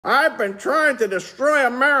I've been trying to destroy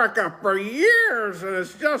America for years, and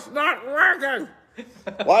it's just not working.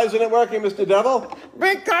 Why isn't it working, Mr. Devil?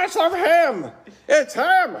 Because of him. It's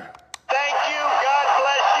him. Thank you. God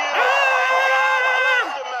bless you.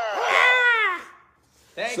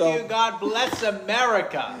 Thank you. God bless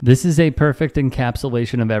America. This is a perfect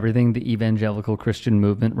encapsulation of everything the evangelical Christian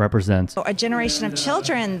movement represents. A generation of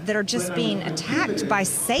children that are just being attacked by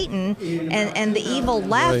Satan and the evil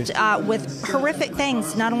left with horrific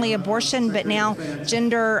things, not only abortion, but now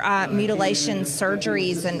gender mutilation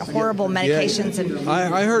surgeries and horrible medications. Yeah,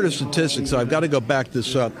 and I heard a statistic, so I've got to go back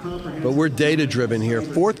this up, but we're data-driven here.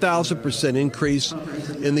 4,000% increase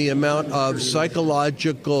in the amount of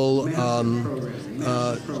psychological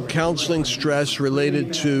counseling stress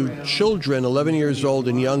related to children 11 years old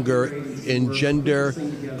and younger in gender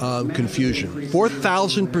confusion.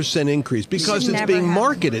 4,000% increase because it's being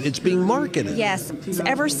marketed. It's being marketed. Yes,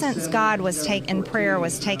 ever since God was prayer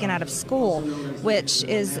was taken out of school, which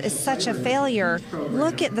is such a failure.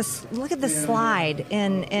 Look at the slide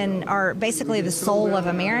in our basically the soul of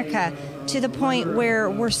America, to the point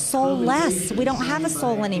where we're soulless. We don't have a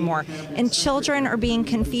soul anymore. And children are being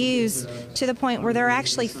confused to the point where they're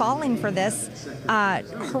actually falling for this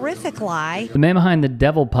horrific lie. The man behind the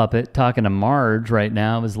devil puppet talking to Marge right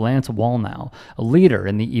now is Lance Wallnau, a leader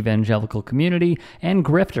in the evangelical community and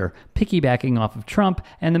grifter, piggybacking off of Trump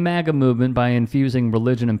and the MAGA movement by infusing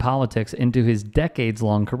religion and politics into his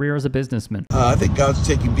decades-long career as a businessman. I think God's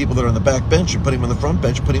taking people that are on the back bench and putting them on the front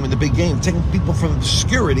bench, putting them in the big game, taking people from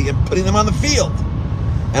obscurity and putting them on the field.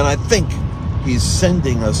 And I think he's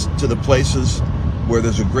sending us to the places where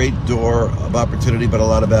there's a great door of opportunity but a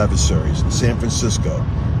lot of adversaries. San Francisco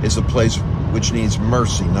is a place which needs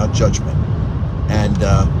mercy, not judgment. And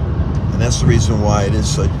that's the reason why it is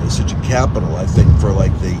such a capital, I think, for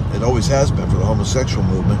it always has been for the homosexual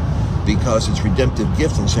movement, because its redemptive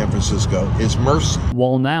gift in San Francisco is mercy.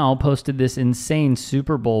 Wallnau posted this insane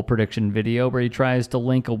Super Bowl prediction video where he tries to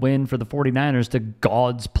link a win for the 49ers to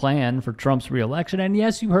God's plan for Trump's re-election. And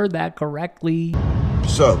yes, you heard that correctly.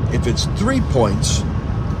 So if it's 3 points,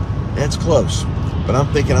 that's close. But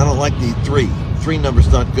I'm thinking I don't like the 3. 3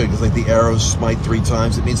 number's not good because the arrows smite 3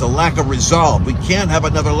 times. It means a lack of resolve. We can't have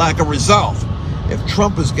another lack of resolve. If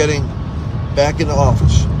Trump is getting back into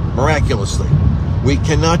office miraculously, we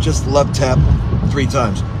cannot just love tap 3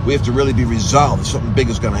 times. We have to really be resolved that something big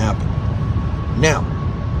is going to happen. Now,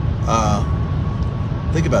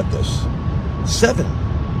 think about this. 7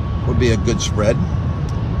 would be a good spread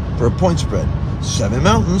for a point spread. 7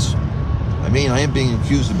 mountains. I mean, I am being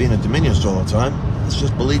accused of being a dominionist all the time. Let's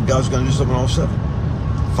just believe God's going to do something on all 7.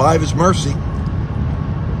 5 is mercy.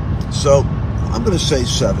 So I'm going to say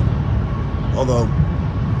 7. Although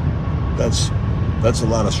that's a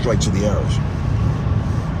lot of strikes of the arrows.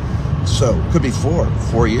 So it could be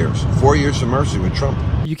 4 years. 4 years of mercy with Trump.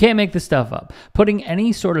 You can't make this stuff up. Putting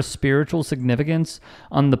any sort of spiritual significance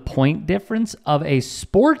on the point difference of a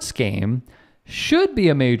sports game should be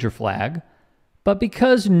a major flag. But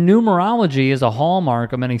because numerology is a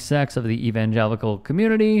hallmark of many sects of the evangelical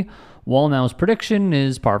community, Wallnau's prediction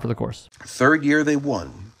is par for the course. 3rd year they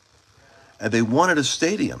won. And they won at a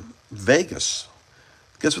stadium, Vegas.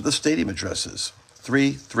 Guess what the stadium address is?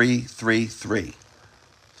 3333.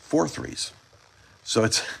 4 threes. So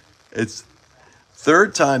it's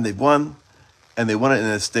 3rd time they've won, and they won it in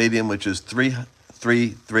a stadium which is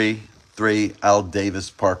 3333 Al Davis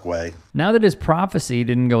Parkway. Now that his prophecy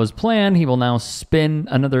didn't go as planned, he will now spin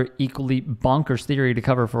another equally bonkers theory to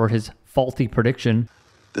cover for his faulty prediction.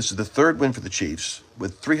 This is the 3rd win for the Chiefs,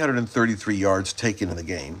 with 333 yards taken in the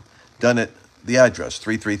game, done at the address,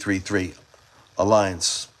 3333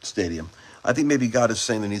 Alliance Stadium. I think maybe God is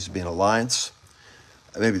saying there needs to be an alliance.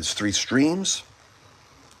 Maybe it's 3 streams.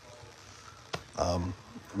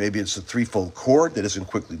 Maybe it's a 3-fold cord that isn't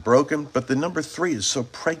quickly broken. But the number 3 is so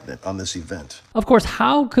pregnant on this event. Of course,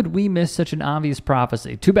 how could we miss such an obvious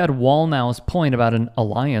prophecy? Too bad Wallnau's point about an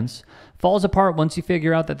alliance falls apart once you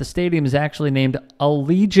figure out that the stadium is actually named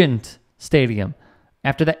Allegiant Stadium,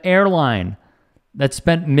 after the airline that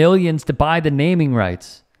spent millions to buy the naming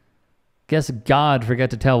rights. Guess God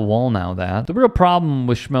forgot to tell Wallnau that. The real problem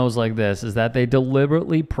with schmoes like this is that they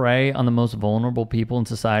deliberately prey on the most vulnerable people in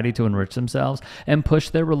society to enrich themselves and push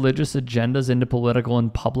their religious agendas into political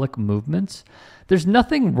and public movements. There's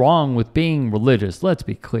nothing wrong with being religious, let's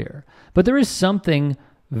be clear. But there is something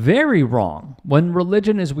very wrong when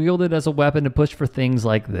religion is wielded as a weapon to push for things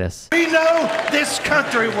like this. We know this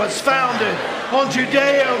country was founded on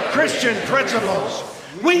Judeo-Christian principles.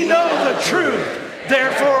 We know the truth.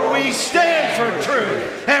 Therefore, we stand for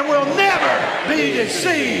truth and will never be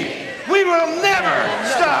deceived. We will never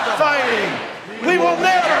stop fighting. We will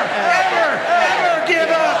never, ever, ever give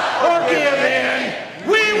up or give in.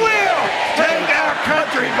 We will take our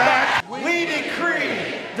country back. We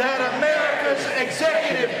decree that America's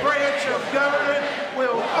executive branch of government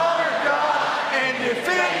will honor God and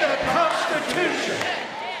defend the Constitution.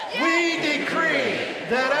 We decree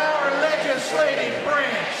that our legislative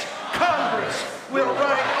branch, Congress, will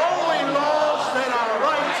write only laws that are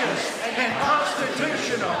righteous and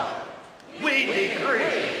constitutional. We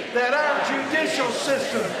decree that our judicial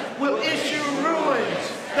system will issue rulings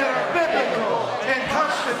that are biblical and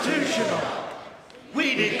constitutional.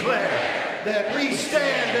 We declare that we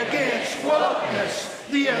stand against wokeness,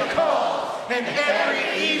 the occult, and every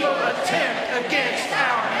evil attempt against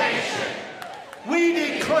our nation. We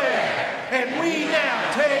declare and we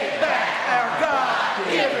now take back our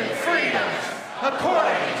God-given freedoms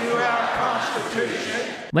according to our Constitution.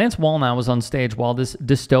 Lance Wallnau was on stage while this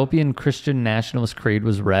dystopian Christian nationalist creed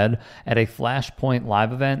was read at a Flashpoint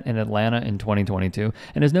live event in Atlanta in 2022,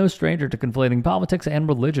 and is no stranger to conflating politics and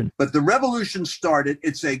religion. But the revolution started.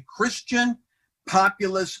 It's a Christian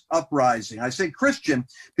populist uprising. I say Christian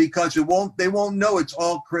because they won't know it's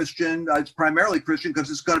all Christian. It's primarily Christian because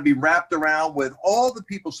it's going to be wrapped around with all the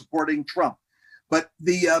people supporting Trump. But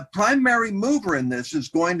the primary mover in this is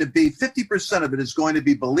going to be 50% of it is going to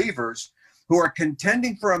be believers who are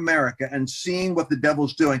contending for America and seeing what the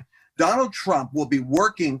devil's doing. Donald Trump will be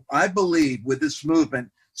working, I believe, with this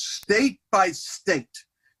movement state by state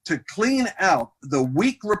to clean out the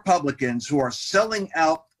weak Republicans who are selling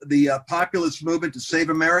out the populist movement to save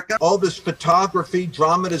America. All this photography,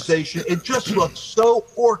 dramatization, it just looks so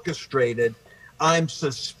orchestrated. I'm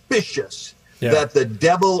suspicious that the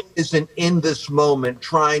devil isn't in this moment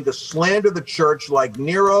trying to slander the church like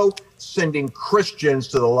Nero sending Christians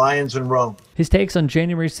to the lions in Rome. His takes on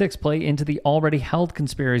January 6th play into the already held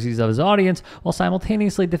conspiracies of his audience while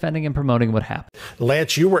simultaneously defending and promoting what happened.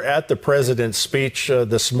 Lance, you were at the president's speech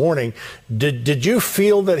this morning. Did you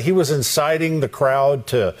feel that he was inciting the crowd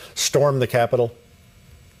to storm the Capitol?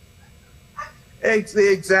 It's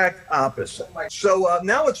the exact opposite. So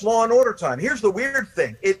now it's law and order time. Here's the weird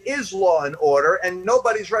thing. It is law and order, and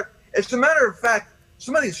nobody's right. As a matter of fact,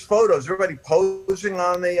 some of these photos, everybody posing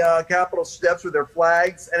on the Capitol steps with their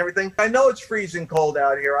flags and everything. I know it's freezing cold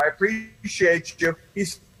out here. I appreciate you.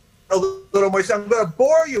 He's a little more. I'm going to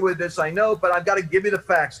bore you with this, I know, but I've got to give you the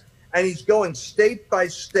facts. And he's going state by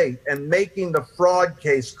state and making the fraud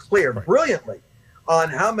case clear brilliantly on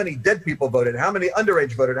how many dead people voted, how many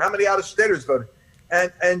underage voted, how many out-of-staters voted.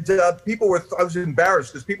 And people were, I was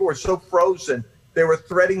embarrassed because people were so frozen. They were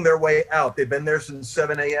threading their way out. They've been there since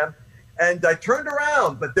 7 a.m. And I turned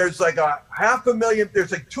around, but there's like a 500,000,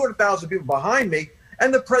 there's like 200,000 people behind me.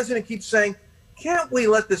 And the president keeps saying, can't we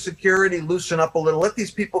let the security loosen up a little? Let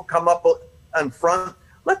these people come up in front.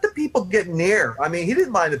 Let the people get near. I mean, he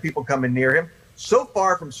didn't mind the people coming near him. So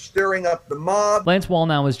far from stirring up the mob. Lance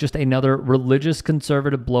Wallnau is just another religious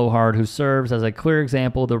conservative blowhard who serves as a clear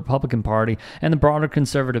example of the Republican Party and the broader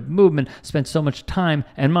conservative movement spent so much time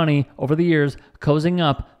and money over the years cozying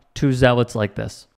up to zealots like this.